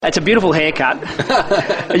It's a beautiful haircut.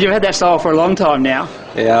 You've had that style for a long time now.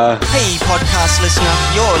 Yeah. Hey, podcast listener,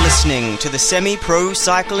 you're listening to the Semi-Pro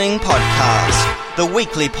Cycling Podcast, the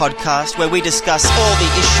weekly podcast where we discuss all the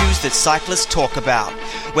issues that cyclists talk about.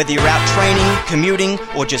 Whether you're out training, commuting,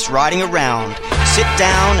 or just riding around, sit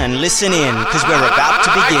down and listen in, because we're about to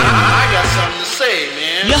begin. I got something to say,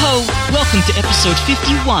 man. Yo, welcome to episode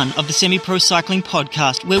 51 of the Semi-Pro Cycling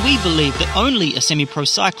Podcast, where we believe that only a semi-pro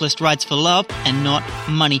cyclist rides for love and not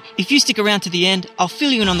money. If you stick around to the end, I'll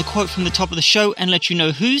fill you in on the quote from the top of the show and let you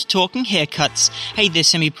know who's talking haircuts. Hey there,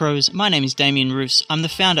 semi-pros. My name is Damien Roos. I'm the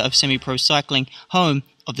founder of Semi-Pro Cycling, home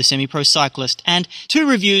of the Semi-Pro Cyclist. And 2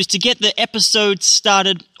 reviews to get the episode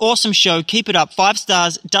started. Awesome show. Keep it up. 5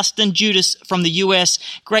 stars. Dustin Judas from the US.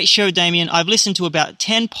 Great show, Damien. I've listened to about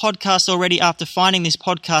 10 podcasts already after finding this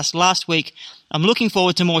podcast last week. I'm looking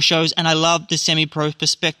forward to more shows, and I love the semi-pro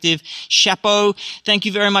perspective. Chapeau. Thank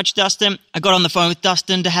you very much, Dustin. I got on the phone with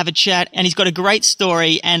Dustin to have a chat, and he's got a great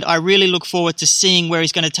story, and I really look forward to seeing where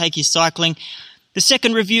he's going to take his cycling. The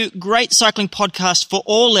second review, great cycling podcast for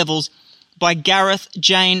all levels by Gareth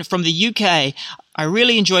Jane from the UK. I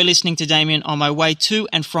really enjoy listening to Damien on my way to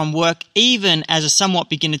and from work, even as a somewhat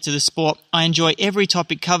beginner to the sport. I enjoy every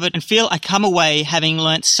topic covered and feel I come away having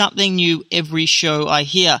learnt something new every show I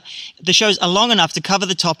hear. The shows are long enough to cover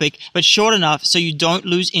the topic, but short enough so you don't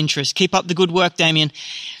lose interest. Keep up the good work, Damien.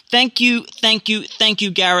 Thank you,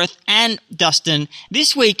 Gareth and Dustin.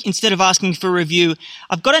 This week, instead of asking for a review,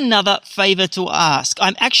 I've got another favour to ask.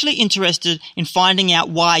 I'm actually interested in finding out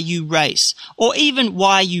why you race, or even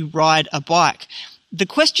why you ride a bike. The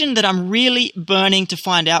question that I'm really burning to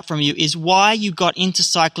find out from you is why you got into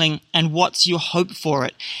cycling and what's your hope for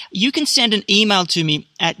it. You can send an email to me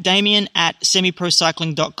at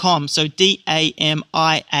damien@semiprocycling.com, so DAMIAN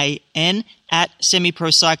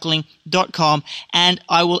 @semiprocycling.com, and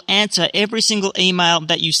I will answer every single email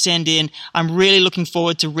that you send in. I'm really looking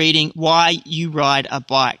forward to reading why you ride a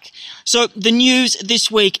bike. So the news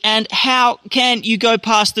this week, and how can you go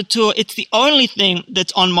past the Tour? It's the only thing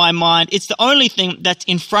that's on my mind. It's the only thing that's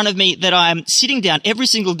in front of me that I'm sitting down every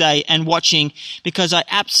single day and watching, because I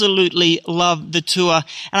absolutely love the Tour.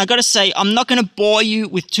 And I got to say, I'm not going to bore you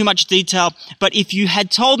with too much detail, but if you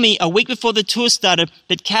had told me a week before the Tour started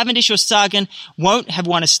that Cavendish or Sagan won't have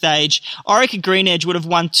won a stage, Orica Greenedge would have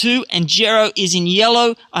won 2, and Gero is in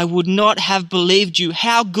yellow, I would not have believed you.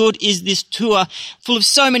 How good is this Tour? Full of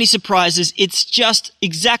so many surprises. It's just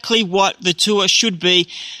exactly what the Tour should be.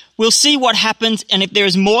 We'll see what happens, and if there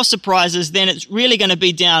is more surprises, then it's really going to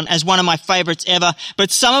be down as one of my favourites ever.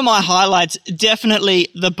 But some of my highlights, definitely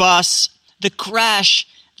the bus, the crash,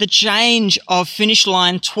 the change of finish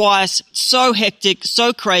line twice, so hectic,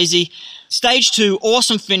 so crazy. Stage 2,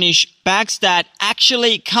 awesome finish. Bagstad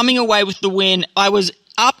actually coming away with the win. I was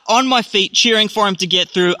up on my feet cheering for him to get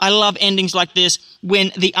through. I love endings like this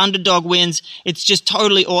when the underdog wins. It's just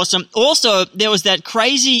totally awesome. Also, there was that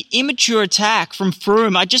crazy immature attack from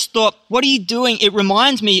Froome. I just thought, what are you doing? It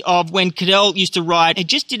reminds me of when Cadel used to ride. He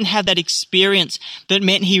just didn't have that experience that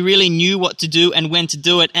meant he really knew what to do and when to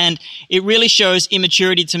do it. And it really shows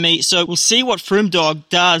immaturity to me. So we'll see what Froome Dog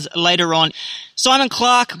does later on. Simon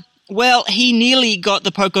Clark, well, he nearly got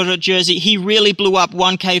the polka dot jersey. He really blew up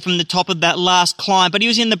 1K from the top of that last climb, but he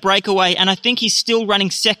was in the breakaway, and I think he's still running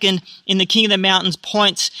second in the King of the Mountains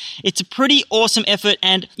points. It's a pretty awesome effort,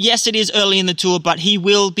 and yes, it is early in the Tour, but he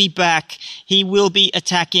will be back. He will be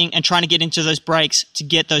attacking and trying to get into those breaks to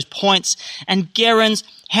get those points. And Gerrans,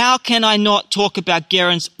 how can I not talk about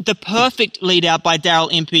Gerrans? The perfect lead out by Daryl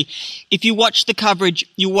Impey. If you watch the coverage,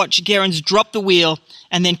 you watch Gerrans drop the wheel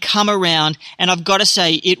and then come around. And I've got to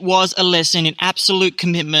say, it was a lesson in absolute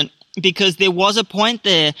commitment, because there was a point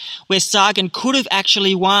there where Sagan could have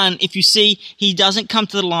actually won. If you see, he doesn't come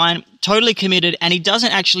to the line, totally committed, and he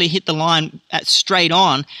doesn't actually hit the line straight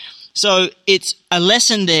on. So it's a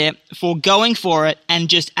lesson there for going for it and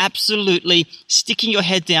just absolutely sticking your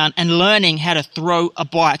head down and learning how to throw a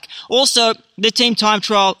bike. Also, the team time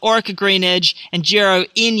trial, Orica Greenedge and Gero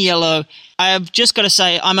in yellow. I have just got to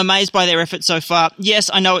say, I'm amazed by their effort so far. Yes,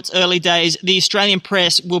 I know it's early days. The Australian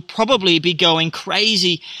press will probably be going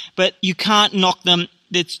crazy, but you can't knock them.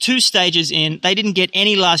 There's 2 stages in. They didn't get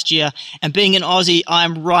any last year. And being an Aussie,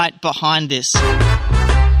 I'm right behind this.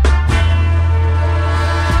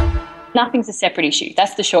 Nothing's a separate issue.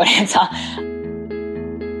 That's the short answer.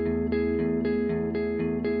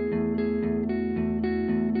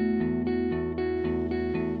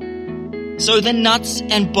 So the nuts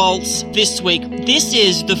and bolts this week. This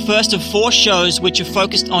is the first of 4 shows which are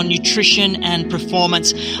focused on nutrition and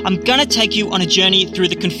performance. I'm going to take you on a journey through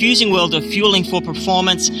the confusing world of fueling for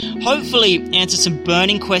performance, hopefully answer some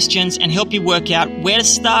burning questions and help you work out where to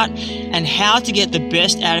start and how to get the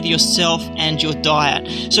best out of yourself and your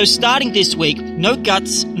diet. So starting this week, no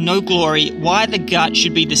guts, no glory, why the gut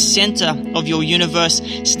should be the center of your universe.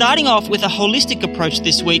 Starting off with a holistic approach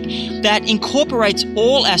this week that incorporates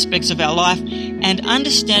all aspects of our life and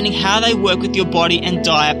understanding how they work with your body and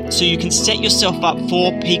diet so you can set yourself up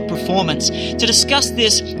for peak performance. To discuss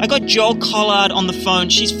this, I got Joel Collard on the phone.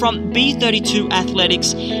 She's from B32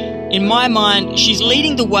 Athletics. In my mind, she's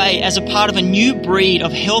leading the way as a part of a new breed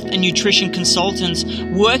of health and nutrition consultants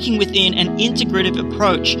working within an integrative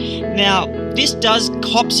approach. Now, this does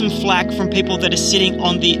cop some flack from people that are sitting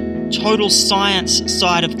on the total science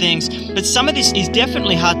side of things, but some of this is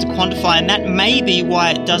definitely hard to quantify, and that may be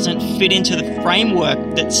why it doesn't fit into the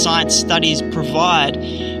framework that science studies provide.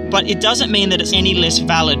 But it doesn't mean that it's any less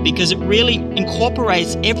valid because it really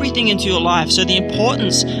incorporates everything into your life. So the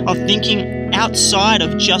importance of thinking outside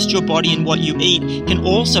of just your body and what you eat can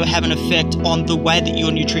also have an effect on the way that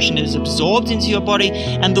your nutrition is absorbed into your body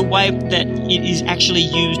and the way that it is actually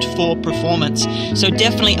used for performance. So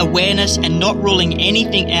definitely awareness and not ruling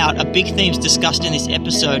anything out are big themes discussed in this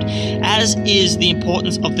episode, as is the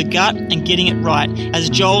importance of the gut and getting it right. As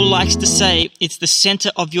Joel likes to say, it's the center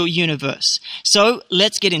of your universe. So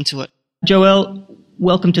let's get into it. Joelle,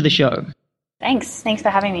 welcome to the show. Thanks for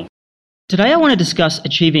having me. Today I want to discuss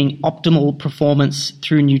achieving optimal performance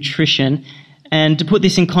through nutrition. And to put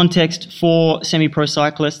this in context for semi-pro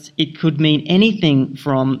cyclists, it could mean anything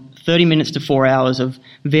from 30 minutes to 4 hours of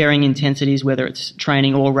varying intensities, whether it's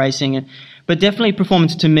training or racing. But definitely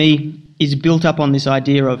performance to me is built up on this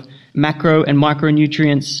idea of macro and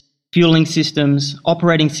micronutrients, fueling systems,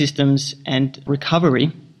 operating systems, and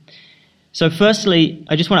recovery. So firstly,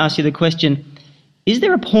 I just want to ask you the question, is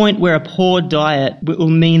there a point where a poor diet will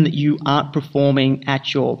mean that you aren't performing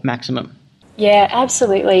at your maximum? Yeah,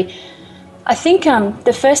 absolutely. I think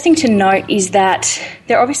the first thing to note is that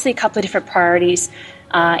there are obviously a couple of different priorities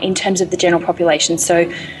in terms of the general population. So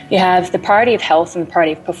you have the priority of health and the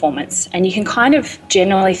priority of performance, and you can kind of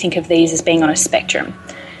generally think of these as being on a spectrum.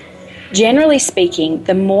 Generally speaking,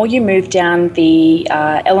 the more you move down the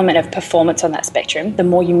element of performance on that spectrum, the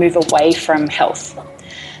more you move away from health.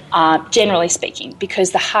 Generally speaking,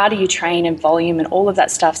 because the harder you train and volume and all of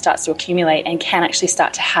that stuff starts to accumulate and can actually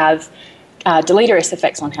start to have deleterious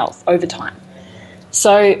effects on health over time.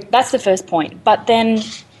 So that's the first point. But then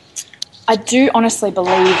I do honestly believe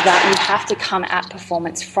that you have to come at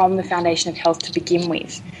performance from the foundation of health to begin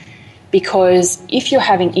with. Because if you're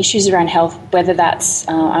having issues around health, whether that's,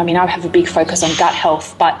 I have a big focus on gut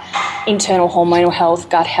health, but internal hormonal health,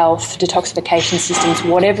 gut health, detoxification systems,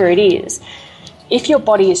 whatever it is, if your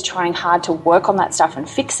body is trying hard to work on that stuff and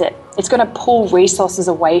fix it, it's going to pull resources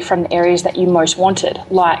away from the areas that you most wanted,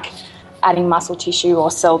 like adding muscle tissue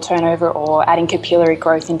or cell turnover or adding capillary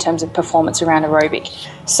growth in terms of performance around aerobic.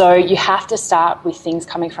 So you have to start with things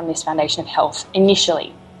coming from this foundation of health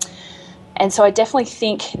initially. And so I definitely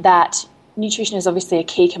think that nutrition is obviously a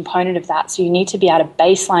key component of that. So you need to be able to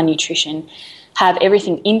baseline nutrition, have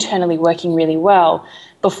everything internally working really well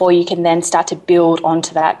before you can then start to build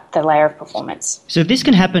onto that, the layer of performance. So this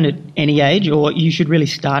can happen at any age, or you should really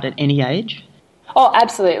start at any age? Oh,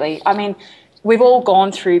 absolutely. I mean, we've all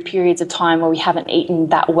gone through periods of time where we haven't eaten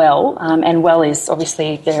that well, and well is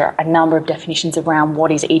obviously, there are a number of definitions around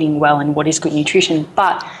what is eating well and what is good nutrition.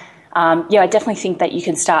 But I definitely think that you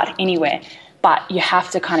can start anywhere, but you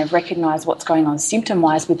have to kind of recognise what's going on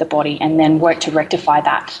symptom-wise with the body and then work to rectify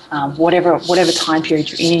that, whatever time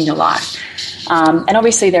period you're in your life. And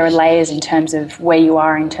obviously there are layers in terms of where you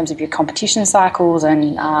are in terms of your competition cycles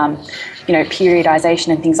and,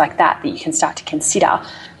 periodization and things like that you can start to consider.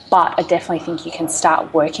 But I definitely think you can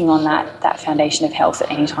start working on that foundation of health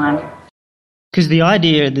at any time. Because the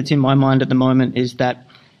idea that's in my mind at the moment is that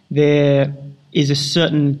there is a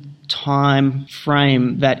certain time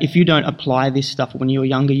frame that if you don't apply this stuff when you're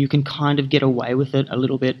younger, you can kind of get away with it a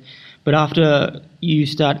little bit. But after you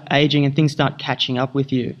start aging and things start catching up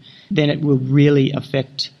with you, then it will really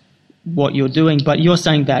affect what you're doing. But you're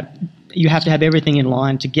saying that you have to have everything in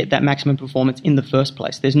line to get that maximum performance in the first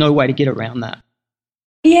place. There's no way to get around that.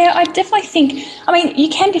 Yeah, I definitely think, you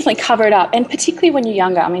can definitely cover it up. And particularly when you're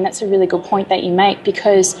younger, that's a really good point that you make,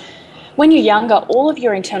 because when you're younger, all of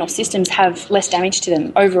your internal systems have less damage to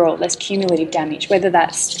them overall, less cumulative damage, whether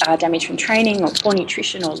that's damage from training or poor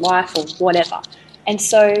nutrition or life or whatever. And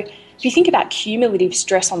so if you think about cumulative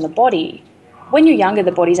stress on the body, when you're younger,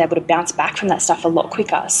 the body's able to bounce back from that stuff a lot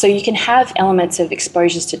quicker. So you can have elements of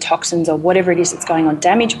exposures to toxins or whatever it is that's going on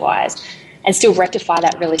damage-wise and still rectify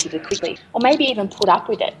that relatively quickly. Or maybe even put up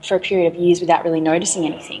with it for a period of years without really noticing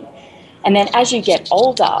anything. And then as you get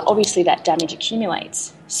older, obviously that damage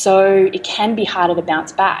accumulates. So it can be harder to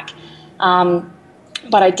bounce back.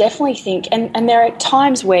 But I definitely think, and there are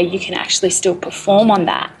times where you can actually still perform on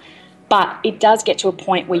that, but it does get to a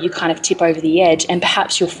point where you kind of tip over the edge, and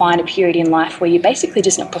perhaps you'll find a period in life where you're basically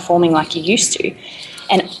just not performing like you used to.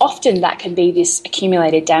 And often that can be this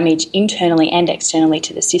accumulated damage internally and externally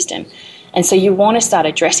to the system. And so you want to start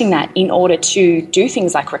addressing that in order to do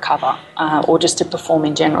things like recover or just to perform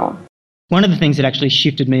in general. One of the things that actually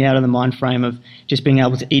shifted me out of the mind frame of just being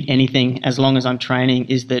able to eat anything as long as I'm training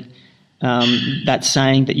is that that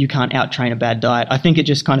saying that you can't out-train a bad diet. I think it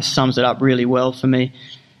just kind of sums it up really well for me.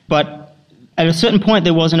 But at a certain point,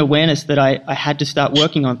 there was an awareness that I had to start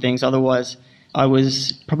working on things. Otherwise, I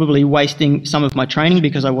was probably wasting some of my training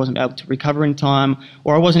because I wasn't able to recover in time,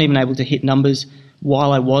 or I wasn't even able to hit numbers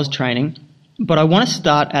while I was training. But I want to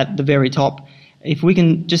start at the very top. If we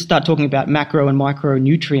can just start talking about macro and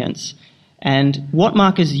micronutrients and what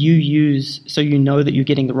markers you use so you know that you're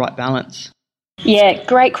getting the right balance. Yeah,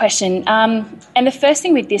 great question. And the first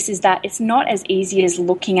thing with this is that it's not as easy as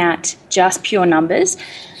looking at just pure numbers.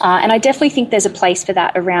 And I definitely think there's a place for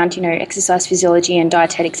that around, exercise physiology and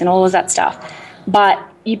dietetics and all of that stuff. But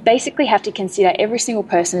you basically have to consider every single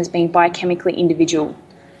person as being biochemically individual.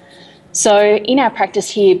 So in our practice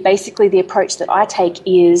here, basically the approach that I take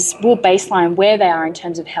is we'll baseline where they are in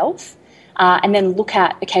terms of health. And then look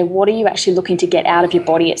at, okay, what are you actually looking to get out of your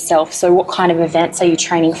body itself? So what kind of events are you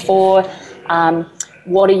training for?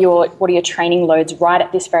 What are your training loads right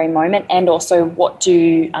at this very moment? And also what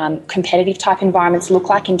do competitive type environments look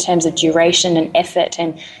like in terms of duration and effort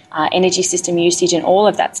and energy system usage and all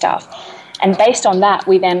of that stuff? And based on that,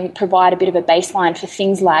 we then provide a bit of a baseline for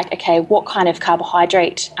things like, okay, what kind of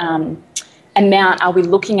carbohydrate amount are we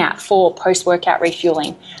looking at for post-workout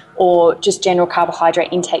refueling or just general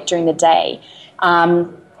carbohydrate intake during the day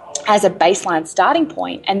as a baseline starting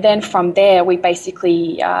point. And then from there, we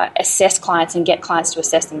basically assess clients and get clients to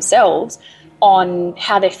assess themselves on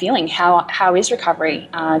how they're feeling, how is recovery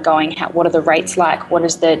going, what are the rates like, what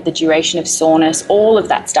is the duration of soreness, all of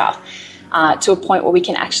that stuff, to a point where we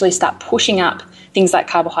can actually start pushing up things like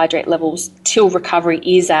carbohydrate levels till recovery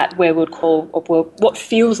is at where we'd call or what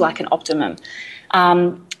feels like an optimum.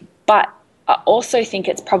 But I also think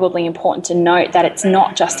it's probably important to note that it's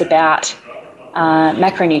not just about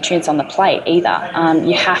macronutrients on the plate either.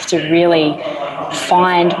 You have to really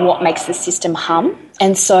find what makes the system hum.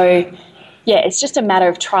 And so, yeah, it's just a matter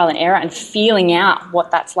of trial and error and feeling out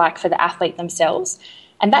what that's like for the athlete themselves.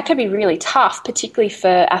 And that can be really tough, particularly for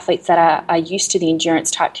athletes that are used to the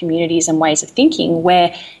endurance type communities and ways of thinking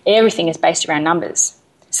where everything is based around numbers.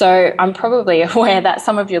 So I'm probably aware that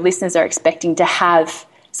some of your listeners are expecting to have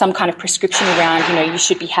some kind of prescription around, you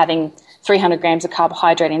should be having 300 grams of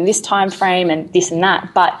carbohydrate in this time frame and this and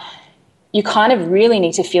that, but you kind of really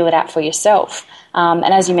need to feel it out for yourself. And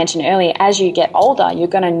as you mentioned earlier, as you get older, you're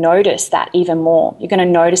going to notice that even more. You're going to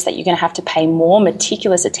notice that you're going to have to pay more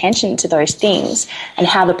meticulous attention to those things and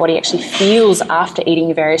how the body actually feels after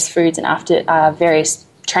eating various foods and after various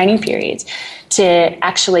training periods to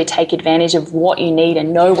actually take advantage of what you need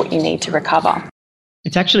and know what you need to recover.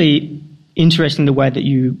 It's actually interesting the way that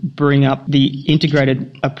you bring up the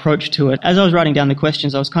integrated approach to it. As I was writing down the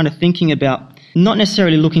questions, I was kind of thinking about not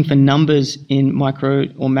necessarily looking for numbers in micro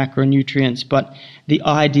or macronutrients, but the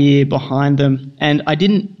idea behind them. And I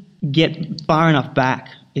didn't get far enough back,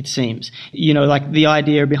 it seems. Like the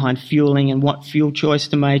idea behind fueling and what fuel choice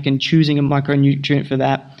to make and choosing a micronutrient for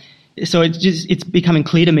that. So it's becoming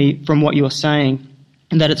clear to me from what you're saying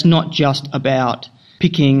that it's not just about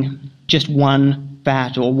picking just one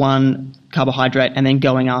fat or one carbohydrate and then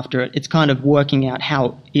going after it. It's kind of working out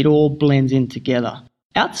how it all blends in together.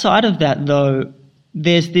 Outside of that, though,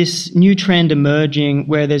 there's this new trend emerging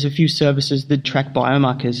where there's a few services that track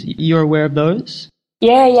biomarkers. You're aware of those?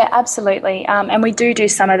 Yeah, absolutely. And we do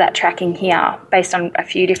some of that tracking here based on a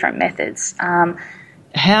few different methods.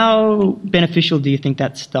 How beneficial do you think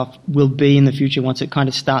that stuff will be in the future once it kind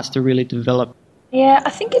of starts to really develop? Yeah, I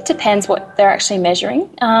think it depends what they're actually measuring.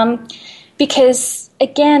 Because,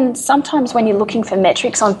 again, sometimes when you're looking for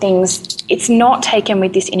metrics on things, it's not taken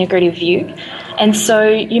with this integrative view. And so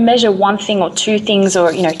you measure one thing or two things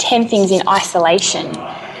or, 10 things in isolation,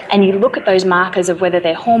 and you look at those markers of whether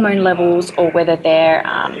they're hormone levels or whether they're,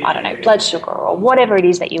 blood sugar or whatever it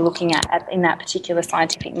is that you're looking at in that particular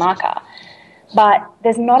scientific marker. But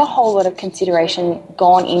there's not a whole lot of consideration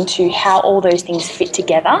gone into how all those things fit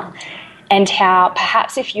together and how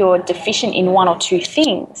perhaps if you're deficient in one or two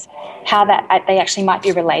things, how that they actually might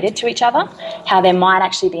be related to each other, how there might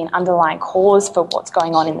actually be an underlying cause for what's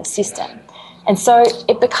going on in the system. And so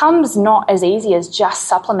it becomes not as easy as just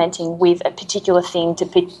supplementing with a particular thing to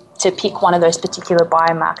pick one of those particular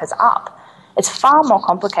biomarkers up. It's far more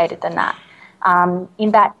complicated than that,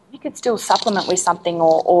 in that you could still supplement with something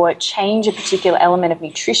or change a particular element of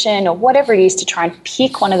nutrition or whatever it is to try and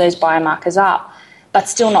pick one of those biomarkers up, but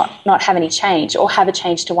still not have any change or have a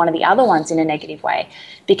change to one of the other ones in a negative way,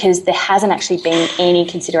 because there hasn't actually been any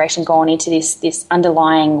consideration gone into this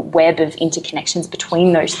underlying web of interconnections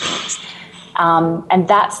between those things. And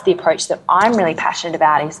that's the approach that I'm really passionate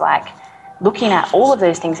about, is like looking at all of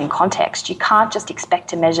those things in context. You can't just expect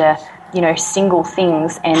to measure, single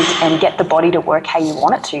things and get the body to work how you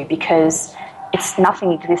want it to, because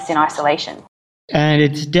nothing exists in isolation. And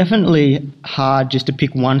it's definitely hard just to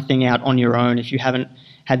pick one thing out on your own if you haven't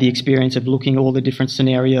had the experience of looking at all the different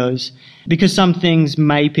scenarios, because some things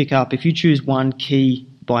may pick up. If you choose one key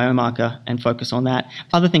biomarker and focus on that,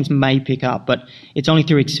 other things may pick up, but it's only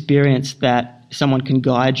through experience that someone can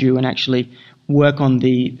guide you and actually work on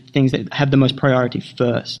the things that have the most priority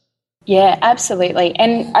first. Yeah, absolutely.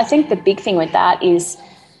 And I think the big thing with that is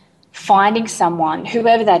finding someone,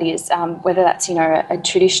 whoever that is, whether that's, a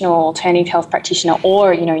traditional alternative health practitioner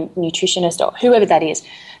or, nutritionist or whoever that is,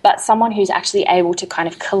 but someone who's actually able to kind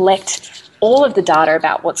of collect all of the data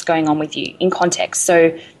about what's going on with you in context.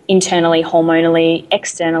 So internally, hormonally,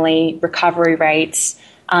 externally, recovery rates,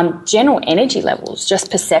 general energy levels, just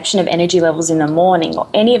perception of energy levels in the morning, or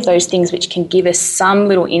any of those things which can give us some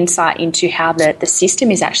little insight into how the system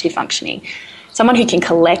is actually functioning. Someone who can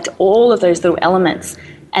collect all of those little elements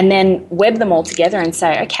and then web them all together and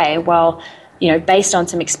say, okay, well, based on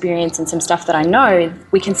some experience and some stuff that I know,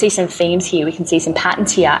 we can see some themes here, we can see some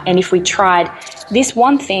patterns here. And if we tried this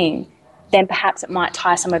one thing, then perhaps it might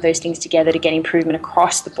tie some of those things together to get improvement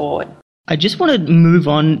across the board. I just want to move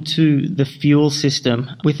on to the fuel system.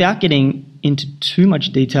 Without getting into too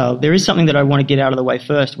much detail, there is something that I want to get out of the way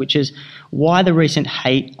first, which is why the recent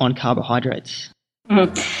hate on carbohydrates.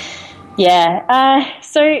 Mm-hmm. Yeah.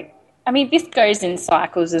 So this goes in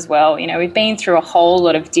cycles as well. We've been through a whole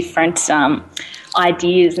lot of different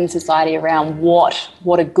ideas in society around what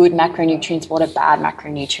are good macronutrients, what are bad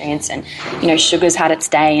macronutrients, and, sugar's had its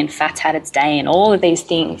day and fat's had its day and all of these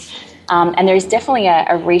things. And there is definitely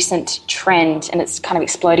a recent trend, and it's kind of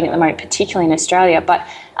exploding at the moment, particularly in Australia, but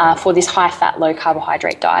for this high-fat,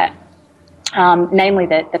 low-carbohydrate diet, namely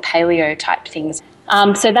the paleo type things.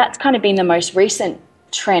 So that's kind of been the most recent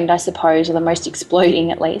trend, I suppose, or the most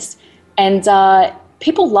exploding at least. And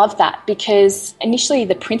people love that because initially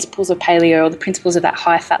the principles of paleo, or the principles of that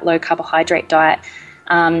high-fat, low-carbohydrate diet,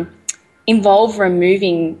 involve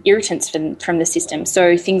removing irritants from the system.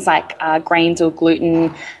 So things like grains or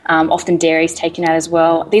gluten, often dairy is taken out as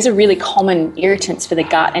well. These are really common irritants for the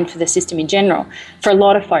gut and for the system in general for a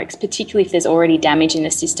lot of folks, particularly if there's already damage in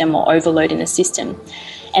the system or overload in the system.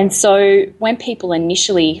 And so when people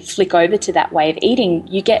initially flick over to that way of eating,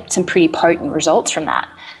 you get some pretty potent results from that,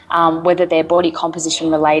 whether they're body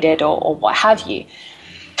composition related or what have you.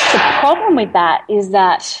 The problem with that is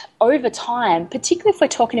that over time, particularly if we're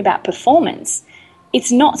talking about performance,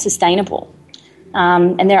 it's not sustainable.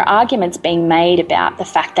 And there are arguments being made about the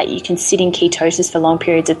fact that you can sit in ketosis for long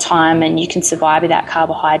periods of time and you can survive without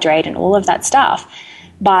carbohydrate and all of that stuff.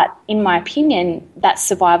 But in my opinion, that's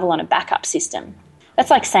survival on a backup system. That's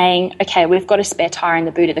like saying, okay, we've got a spare tyre in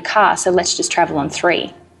the boot of the car, so let's just travel on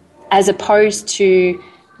 3, as opposed to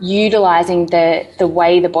utilising the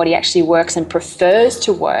way the body actually works and prefers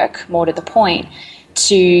to work, more to the point,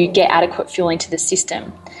 to get adequate fuel into the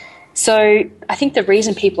system. So I think the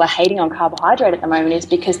reason people are hating on carbohydrate at the moment is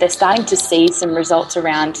because they're starting to see some results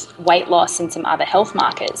around weight loss and some other health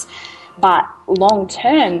markers. But long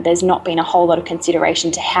term, there's not been a whole lot of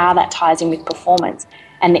consideration to how that ties in with performance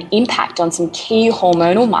and the impact on some key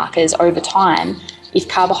hormonal markers over time. If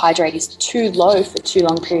carbohydrate is too low for too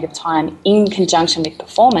long a period of time in conjunction with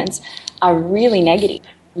performance, are really negative,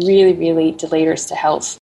 really, really deleterious to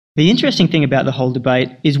health. The interesting thing about the whole debate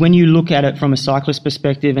is when you look at it from a cyclist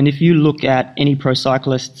perspective, and if you look at any pro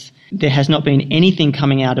cyclists, there has not been anything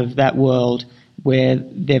coming out of that world where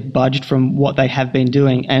they've budged from what they have been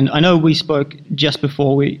doing. And I know we spoke just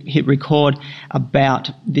before we hit record about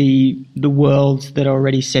the worlds that are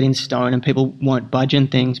already set in stone and people won't budge in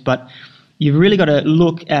things, but you've really got to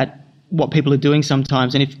look at what people are doing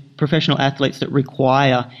sometimes. And if professional athletes that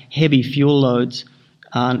require heavy fuel loads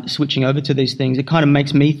aren't switching over to these things, it kind of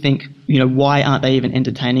makes me think, why aren't they even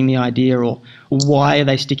entertaining the idea, or why are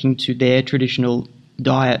they sticking to their traditional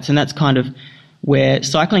diets? And that's kind of where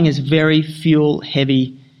cycling is very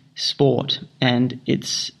fuel-heavy sport, and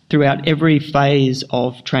it's throughout every phase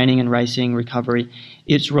of training and racing recovery,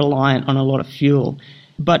 it's reliant on a lot of fuel.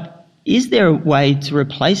 But is there a way to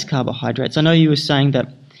replace carbohydrates? I know you were saying that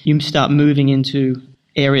you start moving into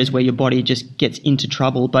areas where your body just gets into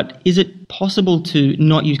trouble, but is it possible to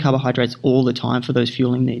not use carbohydrates all the time for those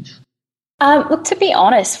fueling needs? Look, to be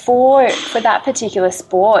honest, for that particular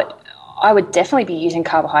sport, I would definitely be using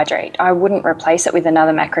carbohydrate. I wouldn't replace it with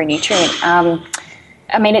another macronutrient.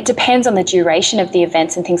 I mean, it depends on the duration of the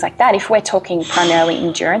events and things like that. If we're talking primarily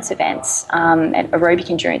endurance events, and aerobic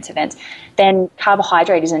endurance events, then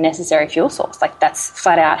carbohydrate is a necessary fuel source. Like, that's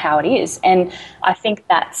flat out how it is. And I think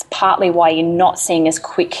that's partly why you're not seeing a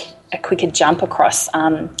quicker jump across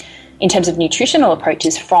in terms of nutritional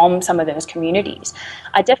approaches from some of those communities.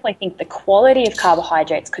 I definitely think the quality of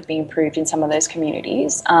carbohydrates could be improved in some of those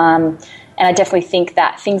communities. And I definitely think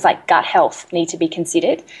that things like gut health need to be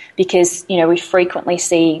considered because, we frequently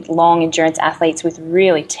see long endurance athletes with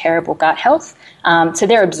really terrible gut health. So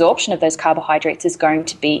their absorption of those carbohydrates is going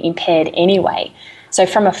to be impaired anyway. So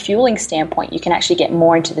from a fueling standpoint, you can actually get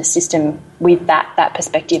more into the system with that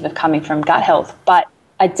perspective of coming from gut health. But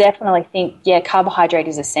I definitely think, carbohydrate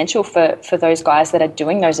is essential for those guys that are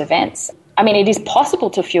doing those events. I mean, it is possible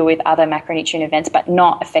to fuel with other macronutrient events, but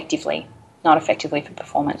not effectively for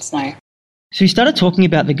performance, no. So you started talking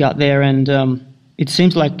about the gut there, and it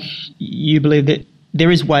seems like you believe that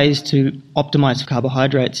there is ways to optimize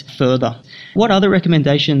carbohydrates further. What other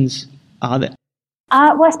recommendations are there?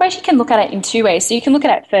 Well, I suppose you can look at it in two ways. So you can look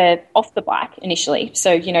at it for off the bike initially,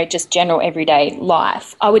 so, just general everyday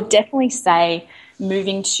life. I would definitely say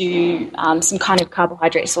moving to some kind of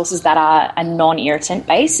carbohydrate sources that are a non-irritant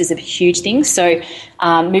base is a huge thing. So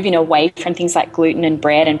moving away from things like gluten and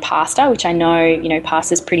bread and pasta, which I know,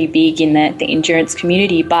 pasta is pretty big in the endurance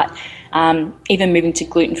community, but even moving to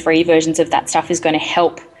gluten-free versions of that stuff is going to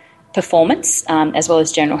help performance as well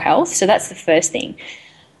as general health. So that's the first thing.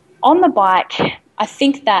 On the bike, I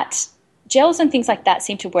think that gels and things like that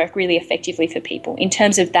seem to work really effectively for people in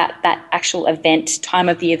terms of that actual event, time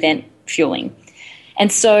of the event fueling.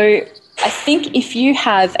 And so I think if you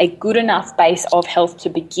have a good enough base of health to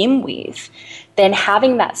begin with, then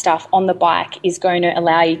having that stuff on the bike is going to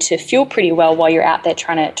allow you to fuel pretty well while you're out there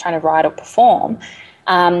trying to ride or perform.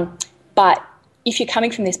 But if you're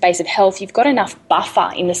coming from this base of health, you've got enough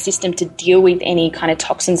buffer in the system to deal with any kind of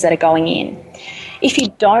toxins that are going in. If you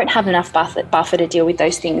don't have enough buffer to deal with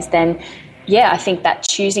those things, then I think that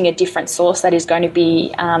choosing a different source that is going to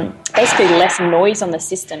be basically less noise on the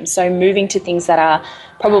system. So moving to things that are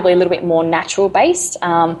probably a little bit more natural based.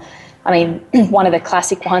 One of the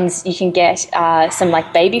classic ones, you can get some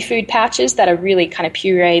like baby food pouches that are really kind of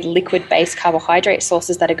pureed liquid based carbohydrate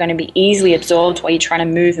sources that are going to be easily absorbed while you're trying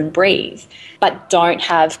to move and breathe, but don't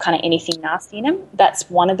have kind of anything nasty in them. That's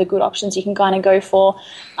one of the good options you can kind of go for.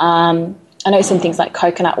 I know some things like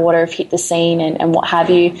coconut water have hit the scene and what have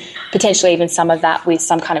you, potentially even some of that with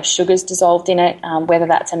some kind of sugars dissolved in it, whether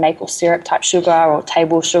that's a maple syrup type sugar or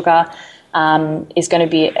table sugar, is going to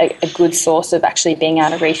be a good source of actually being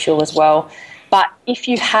able to refuel as well. But if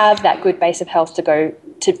you have that good base of health to go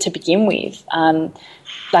to begin with,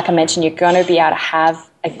 like I mentioned, you're going to be able to have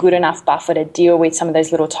a good enough buffer to deal with some of those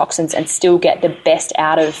little toxins and still get the best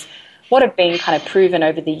out of what have been kind of proven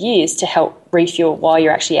over the years to help refuel while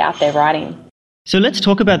you're actually out there riding. So let's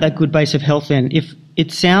talk about that good base of health then. If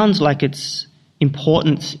it sounds like its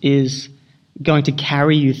importance is going to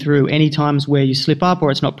carry you through any times where you slip up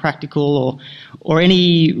or it's not practical or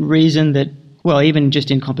any reason that, well, even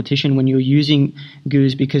just in competition when you're using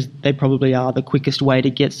GOOs because they probably are the quickest way to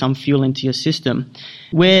get some fuel into your system.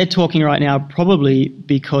 We're talking right now probably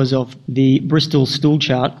because of the Bristol stool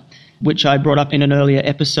chart, which I brought up in an earlier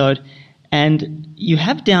episode. And you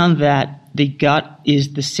have down that the gut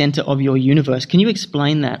is the center of your universe. Can you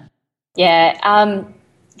explain that? Yeah,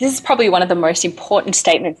 this is probably one of the most important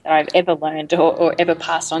statements that I've ever learned or ever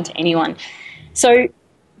passed on to anyone. So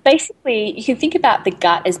basically, you can think about the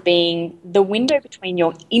gut as being the window between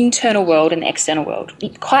your internal world and the external world.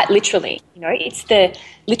 Quite literally, it's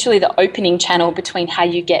literally the opening channel between how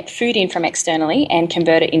you get food in from externally and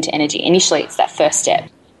convert it into energy. Initially, it's that first step.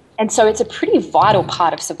 And so it's a pretty vital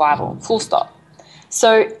part of survival, full stop.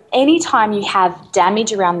 So anytime you have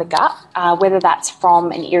damage around the gut, whether that's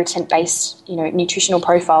from an irritant-based, nutritional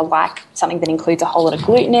profile like something that includes a whole lot of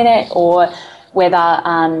gluten in it, or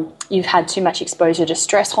whether you've had too much exposure to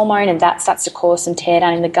stress hormone and that starts to cause some tear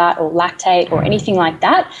down in the gut, or lactate or anything like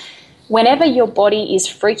that, whenever your body is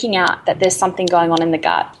freaking out that there's something going on in the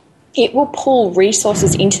gut, it will pull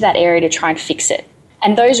resources into that area to try and fix it.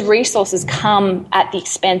 And those resources come at the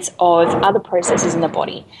expense of other processes in the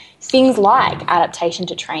body. Things like adaptation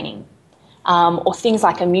to training, or things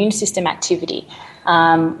like immune system activity.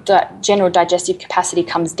 General digestive capacity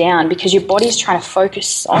comes down because your body is trying to focus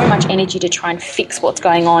so much energy to try and fix what's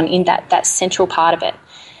going on in that central part of it.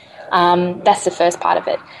 That's the first part of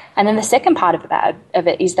it. And then the second part of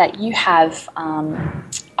it is that you have a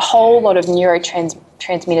whole lot of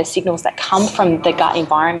neurotransmitter signals that come from the gut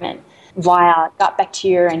environment via gut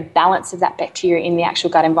bacteria and balance of that bacteria in the actual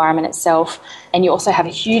gut environment itself. And you also have a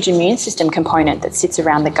huge immune system component that sits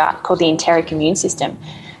around the gut called the enteric immune system.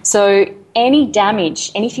 So any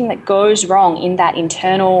damage, anything that goes wrong in that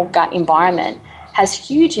internal gut environment has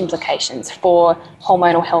huge implications for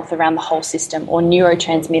hormonal health around the whole system, or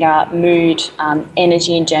neurotransmitter, mood,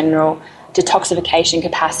 energy in general, detoxification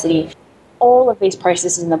capacity. All of these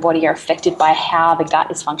processes in the body are affected by how the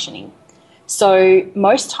gut is functioning. So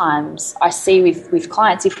most times I see with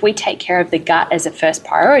clients, if we take care of the gut as a first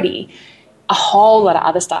priority, a whole lot of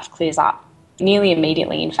other stuff clears up nearly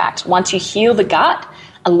immediately. In fact, once you heal the gut,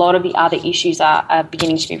 a lot of the other issues are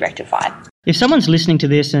beginning to be rectified. If someone's listening to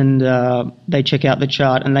this and they check out the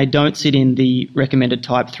chart and they don't sit in the recommended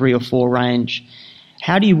type 3 or 4 range,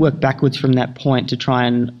 how do you work backwards from that point to try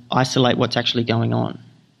and isolate what's actually going on?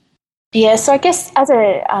 Yeah, so I guess as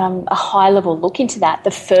a high-level look into that,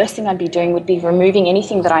 the first thing I'd be doing would be removing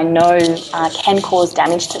anything that I know can cause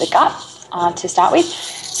damage to the gut to start with.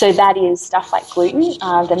 So that is stuff like gluten.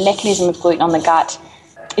 The mechanism of gluten on the gut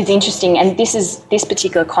is interesting, and this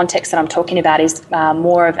particular context that I'm talking about is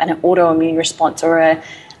more of an autoimmune response or a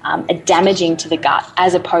damaging to the gut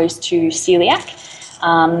as opposed to celiac.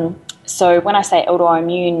 So when I say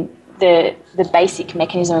autoimmune, the basic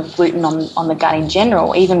mechanism of gluten on the gut in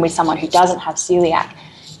general, even with someone who doesn't have celiac,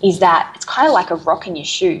 is that it's kind of like a rock in your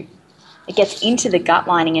shoe. It gets into the gut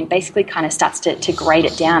lining and basically kind of starts to grate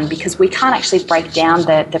it down because we can't actually break down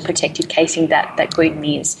the protective casing that gluten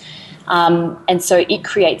is. And so it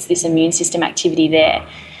creates this immune system activity there.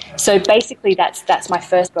 So basically that's my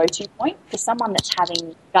first go-to point. For someone that's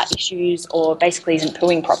having gut issues or basically isn't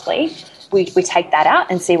pooing properly, we take that out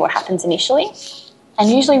and see what happens initially. And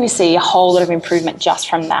usually we see a whole lot of improvement just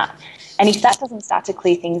from that. And if that doesn't start to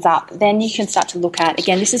clear things up, then you can start to look at,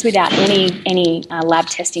 again, this is without any lab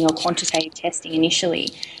testing or quantitative testing initially.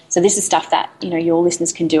 So this is stuff that, your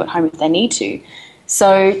listeners can do at home if they need to.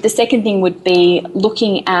 So the second thing would be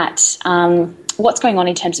looking at what's going on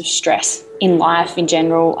in terms of stress in life in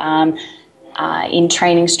general, in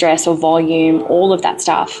training stress or volume, all of that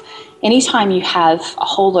stuff. Anytime you have a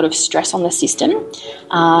whole lot of stress on the system,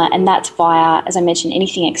 and that's via, as I mentioned,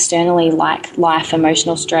 anything externally like life,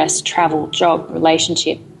 emotional stress, travel, job,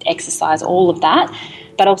 relationship, exercise, all of that,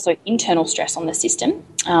 but also internal stress on the system,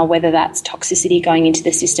 whether that's toxicity going into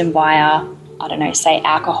the system via, say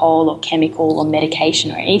alcohol or chemical or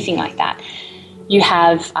medication or anything like that. You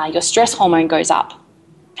have your stress hormone goes up,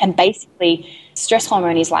 and basically stress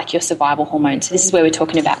hormone is like your survival hormone. So this is where we're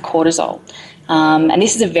talking about cortisol. And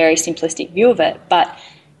this is a very simplistic view of it, but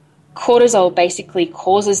cortisol basically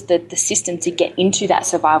causes the system to get into that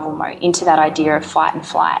survival mode, into that idea of fight and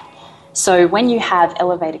flight. So when you have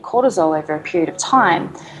elevated cortisol over a period of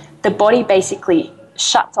time, the body basically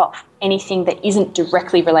shuts off anything that isn't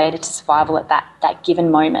directly related to survival at that given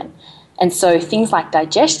moment. And so things like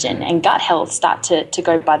digestion and gut health start to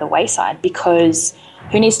go by the wayside because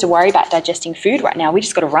who needs to worry about digesting food right now? We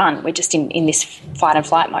just got to run. We're just in this fight and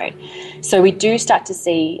flight mode. So we do start to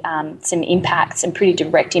see some impacts, some pretty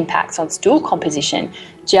direct impacts on stool composition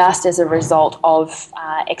just as a result of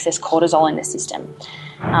excess cortisol in the system.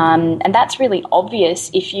 And that's really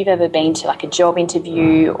obvious if you've ever been to like a job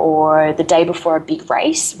interview or the day before a big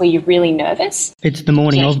race where you're really nervous. It's the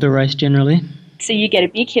morning of the race generally. So you get a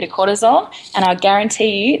big hit of cortisol, and I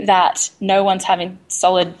guarantee you that no one's having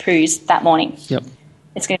solid poos that morning. Yep.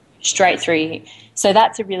 It's going to go straight through you. So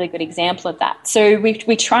that's a really good example of that. So we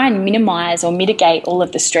try and minimise or mitigate all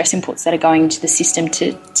of the stress inputs that are going into the system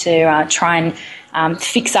to try and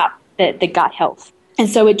fix up the gut health. And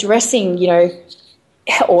so addressing,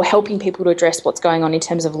 or helping people to address what's going on in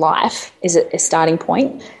terms of life is a starting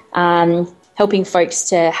point. Helping folks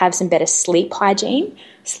to have some better sleep hygiene.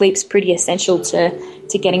 Sleep's pretty essential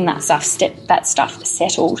to getting that stuff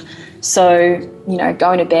settled. So,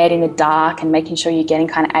 going to bed in the dark and making sure you're getting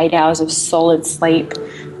kind of 8 hours of solid sleep.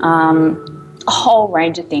 A whole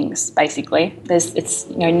range of things, basically. It's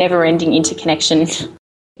never-ending interconnection.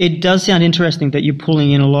 It does sound interesting that you're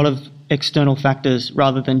pulling in a lot of external factors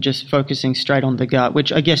rather than just focusing straight on the gut,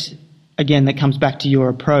 which I guess, again, that comes back to your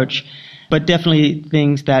approach. but definitely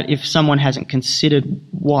things that if someone hasn't considered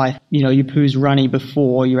why, your poo's runny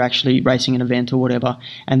before you're actually racing an event or whatever,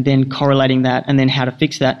 and then correlating that and then how to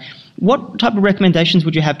fix that, what type of recommendations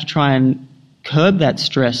would you have to try and curb that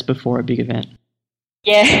stress before a big event?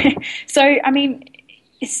 Yeah. So,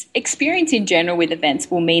 experience in general with events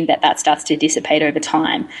will mean that starts to dissipate over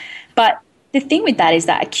time. But the thing with that is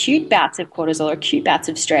that acute bouts of cortisol or acute bouts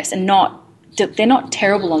of stress they're not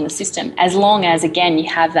terrible on the system as long as, again, you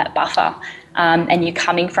have that buffer and you're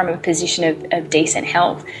coming from a position of decent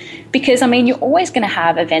health. Because, you're always going to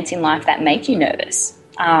have events in life that make you nervous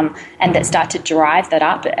and that start to drive that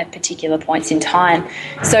up at particular points in time.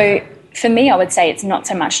 So for me, I would say it's not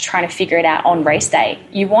so much trying to figure it out on race day.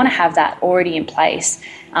 You want to have that already in place,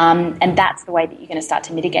 and that's the way that you're going to start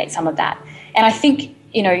to mitigate some of that. And I think,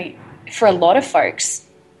 for a lot of folks,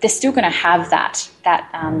 they're still going to have that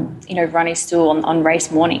runny stool on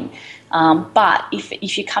race morning. But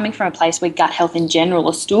if you're coming from a place where gut health in general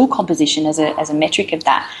or stool composition as a metric of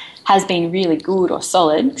that has been really good or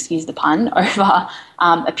solid, excuse the pun, over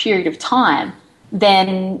a period of time,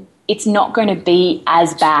 then it's not going to be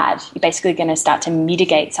as bad. You're basically going to start to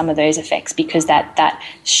mitigate some of those effects because that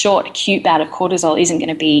short, acute bout of cortisol isn't going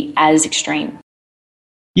to be as extreme.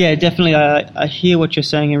 Yeah, definitely. I hear what you're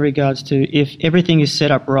saying in regards to if everything is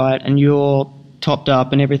set up right and you're topped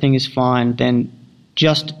up and everything is fine, then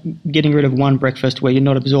just getting rid of one breakfast where you're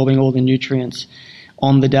not absorbing all the nutrients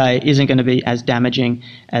on the day isn't going to be as damaging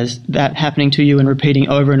as that happening to you and repeating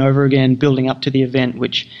over and over again, building up to the event,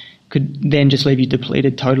 which could then just leave you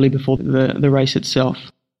depleted totally before the race itself.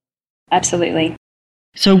 Absolutely.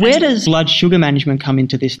 So where does blood sugar management come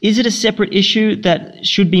into this? Is it a separate issue that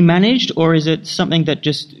should be managed, or is it something that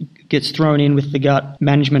just gets thrown in with the gut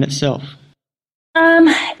management itself?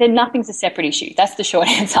 Then nothing's a separate issue. That's the short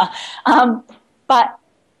answer. But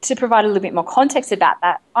to provide a little bit more context about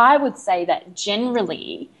that, I would say that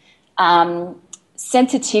generally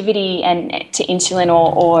sensitivity to insulin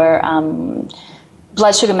or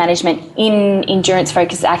blood sugar management in endurance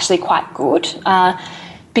focus is actually quite good.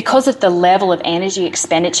 Because of the level of energy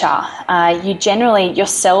expenditure, your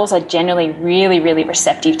cells are generally really, really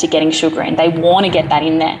receptive to getting sugar in. They want to get that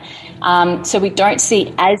in there. So we don't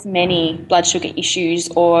see as many blood sugar issues,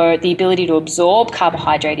 or the ability to absorb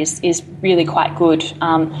carbohydrate is really quite good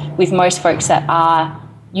with most folks that are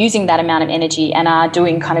using that amount of energy and are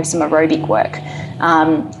doing kind of some aerobic work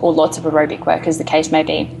or lots of aerobic work, as the case may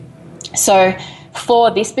be. So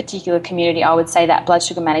for this particular community, I would say that blood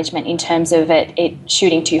sugar management in terms of it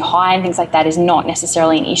shooting too high and things like that is not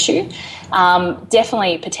necessarily an issue.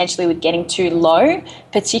 Definitely potentially with getting too low,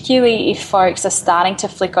 particularly if folks are starting to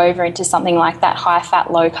flick over into something like that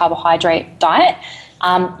high-fat, low-carbohydrate diet,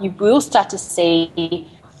 you will start to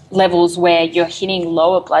see levels where you're hitting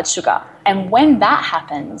lower blood sugar. And when that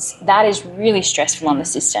happens, that is really stressful on the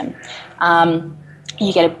system.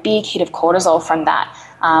 You get a big hit of cortisol from that.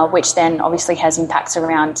 Which then obviously has impacts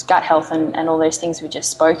around gut health and all those things we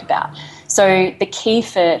just spoke about. So the key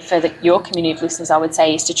for your community of listeners, I would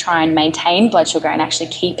say, is to try and maintain blood sugar and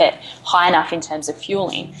actually keep it high enough in terms of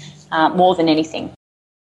fueling more than anything.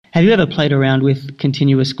 Have you ever played around with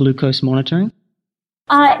continuous glucose monitoring?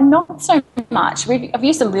 Not so much. I've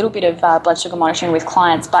used a little bit of blood sugar monitoring with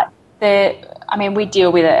clients, but we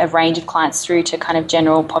deal with a range of clients through to kind of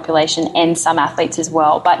general population and some athletes as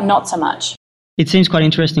well, but not so much. It seems quite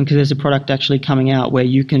interesting because there's a product actually coming out where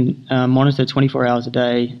you can monitor 24 hours a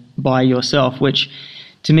day by yourself, which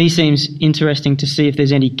to me seems interesting to see if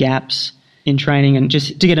there's any gaps in training and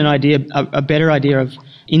just to get an idea, a better idea of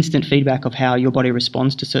instant feedback of how your body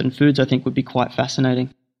responds to certain foods, I think would be quite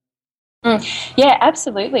fascinating. Yeah,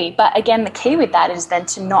 absolutely. But again, the key with that is then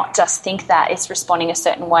to not just think that it's responding a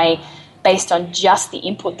certain way based on just the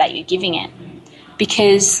input that you're giving it,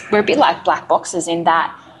 because we're a bit like black boxes in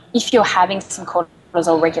that if you're having some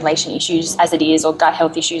cortisol regulation issues as it is, or gut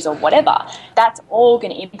health issues or whatever, that's all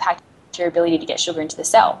going to impact your ability to get sugar into the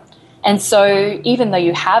cell. And so even though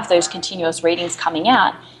you have those continuous readings coming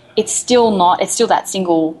out, it's still that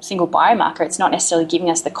single biomarker. It's not necessarily giving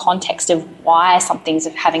us the context of why something's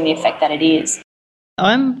having the effect that it is.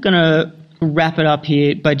 I'm going to wrap it up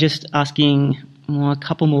here by just asking a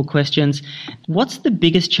couple more questions. What's the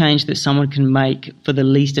biggest change that someone can make for the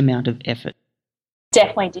least amount of effort?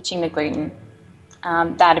 Definitely ditching the gluten.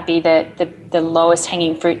 That'd be the lowest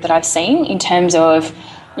hanging fruit that I've seen in terms of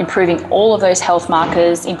improving all of those health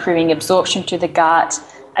markers, improving absorption to the gut,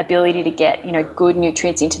 ability to get good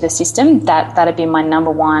nutrients into the system. That'd be my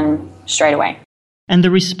number one straight away. And the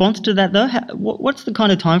response to that, though, what's the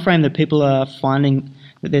kind of time frame that people are finding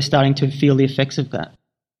that they're starting to feel the effects of that?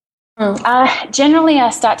 Generally, I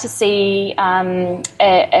start to see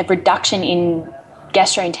a reduction in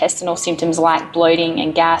gastrointestinal symptoms like bloating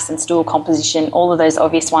and gas and stool composition, all of those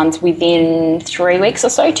obvious ones, within 3 weeks or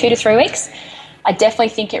so, 2 to 3 weeks. I definitely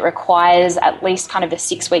think it requires at least kind of a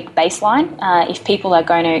 6-week baseline. If people are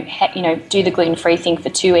going to, do the gluten-free thing for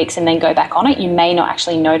 2 weeks and then go back on it, you may not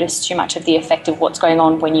actually notice too much of the effect of what's going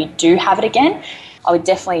on when you do have it again. I would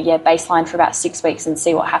definitely, baseline for about 6 weeks and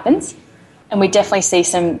see what happens. And we definitely see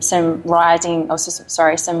some raise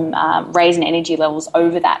in energy levels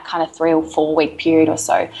over that kind of 3 or 4 week period or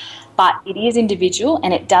so. But it is individual,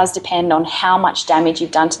 and it does depend on how much damage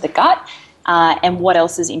you've done to the gut and what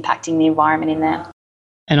else is impacting the environment in there.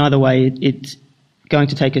 And either way, it's going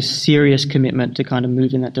to take a serious commitment to kind of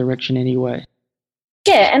move in that direction anyway.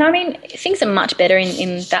 Yeah, and I mean, things are much better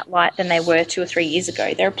in that light than they were 2 or 3 years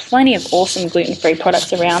ago. There are plenty of awesome gluten-free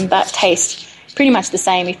products around that taste pretty much the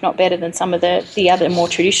same, if not better, than some of the other more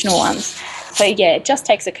traditional ones. So yeah, it just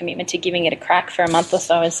takes a commitment to giving it a crack for a month or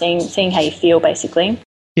so and seeing how you feel, basically.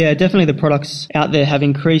 Yeah, definitely the products out there have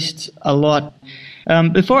increased a lot.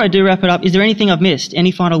 Before I do wrap it up, is there anything I've missed?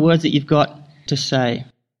 Any final words that you've got to say?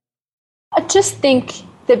 I just think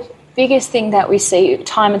the biggest thing that we see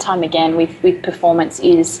time and time again with performance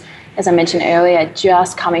is, as I mentioned earlier,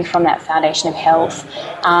 just coming from that foundation of health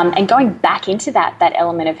and going back into that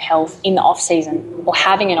element of health in the off-season, or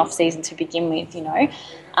having an off-season to begin with,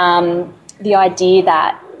 the idea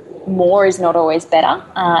that more is not always better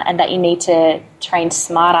and that you need to train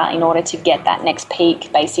smarter in order to get that next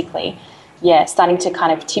peak, basically. Yeah, starting to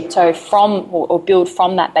kind of tiptoe from or build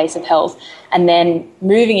from that base of health and then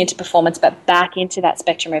moving into performance, but back into that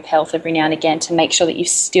spectrum of health every now and again to make sure that you're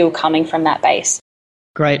still coming from that base.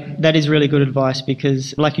 Great. That is really good advice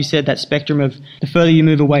because, like you said, that spectrum of the further you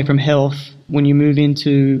move away from health, when you move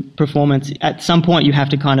into performance, at some point you have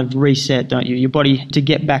to kind of reset, don't you? Your body to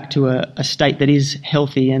get back to a state that is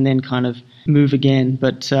healthy and then kind of move again.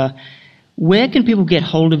 But where can people get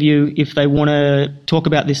hold of you if they want to talk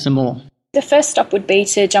about this some more? The first stop would be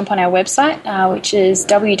to jump on our website, which is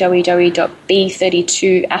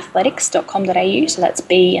www.b32athletics.com.au. So that's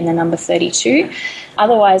B and the number 32.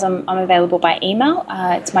 Otherwise, I'm available by email.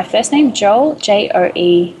 It's my first name, Joelle,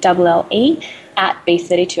 Joelle, at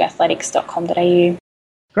b32athletics.com.au.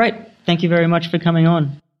 Great. Thank you very much for coming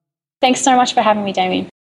on. Thanks so much for having me, Damien.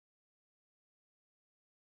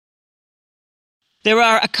 There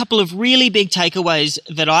are a couple of really big takeaways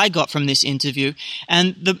that I got from this interview.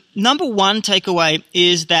 And the number one takeaway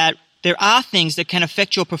is that there are things that can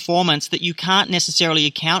affect your performance that you can't necessarily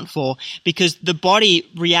account for because the body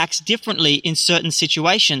reacts differently in certain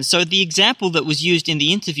situations. So the example that was used in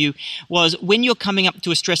the interview was when you're coming up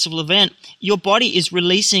to a stressful event, your body is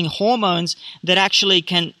releasing hormones that actually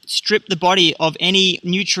can strip the body of any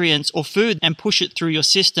nutrients or food and push it through your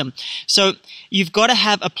system. So you've got to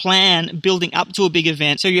have a plan building up to a big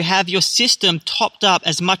event. So you have your system topped up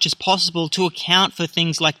as much as possible to account for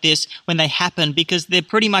things like this when they happen because they're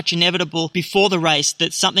pretty much inevitable before the race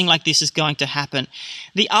that something like this is going to happen.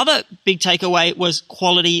 The other big takeaway was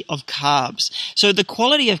quality of carbs. So the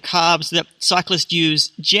quality of carbs that cyclists use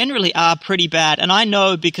generally are pretty bad. And I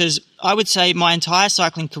know because I would say my entire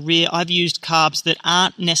cycling career, I've used carbs that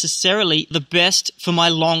aren't necessarily the best for my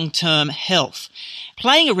long-term health.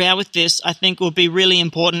 Playing around with this, I think, will be really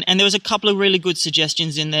important. And there was a couple of really good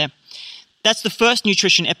suggestions in there. That's the first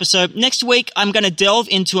nutrition episode. Next week, I'm going to delve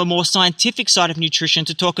into a more scientific side of nutrition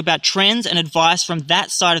to talk about trends and advice from that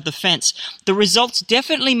side of the fence. The results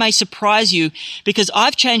definitely may surprise you because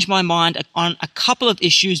I've changed my mind on a couple of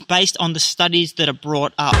issues based on the studies that are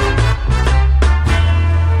brought up.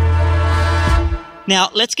 Now,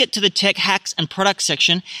 let's get to the tech hacks and product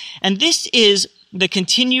section. And this is the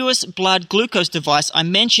continuous blood glucose device I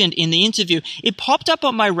mentioned in the interview. It popped up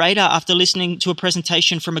on my radar after listening to a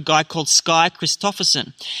presentation from a guy called Skye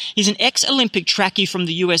Christopherson. He's an ex-Olympic trackie from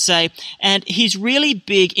the USA, and he's really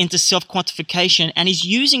big into self-quantification, and he's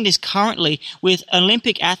using this currently with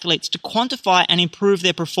Olympic athletes to quantify and improve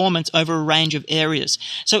their performance over a range of areas.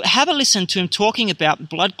 So have a listen to him talking about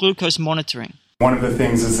blood glucose monitoring. One of the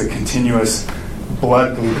things is the continuous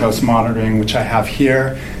blood glucose monitoring, which I have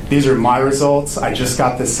here. These are my results. I just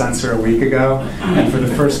got this sensor a week ago, and for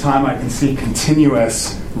the first time I can see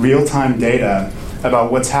continuous real-time data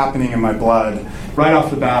about what's happening in my blood. Right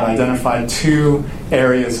off the bat, I identified 2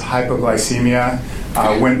 areas of hypoglycemia,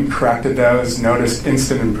 went and corrected those, noticed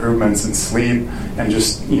instant improvements in sleep and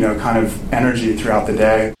just, kind of energy throughout the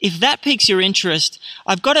day. If that piques your interest,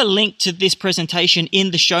 I've got a link to this presentation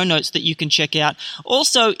in the show notes that you can check out.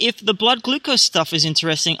 Also, if the blood glucose stuff is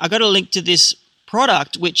interesting, I've got a link to this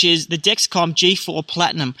product, which is the Dexcom G4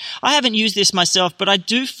 Platinum. I haven't used this myself, but I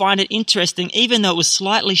do find it interesting, even though it was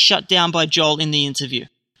slightly shut down by Joel in the interview.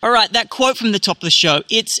 All right, that quote from the top of the show,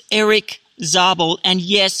 it's Eric Zabel, and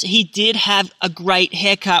yes, he did have a great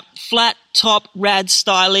haircut, flat top, rad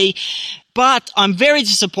styly, but I'm very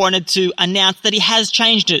disappointed to announce that he has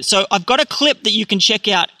changed it. So I've got a clip that you can check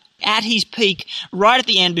out at his peak right at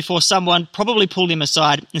the end before someone probably pulled him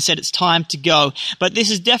aside and said it's time to go. But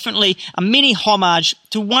this is definitely a mini homage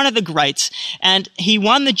to one of the greats, and he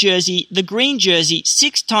won the jersey, the green jersey,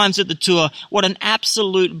 6 times at the tour. What an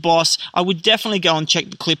absolute boss. I would definitely go and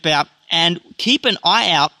check the clip out and keep an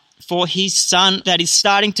eye out for his son that is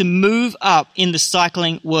starting to move up in the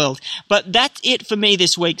cycling world. But that's it for me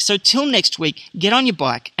this week. So till next week, get on your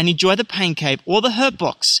bike and enjoy the Pain Cave or the Hurt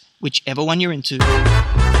Box, whichever one you're into.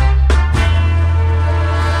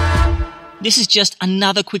 This is just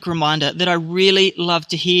another quick reminder that I really love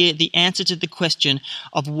to hear the answer to the question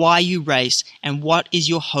of why you race and what is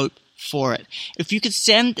your hope for it. If you could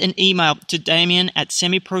send an email to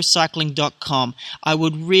Damien@semiprocycling.com, I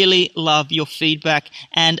would really love your feedback,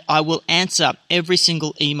 and I will answer every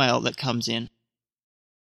single email that comes in.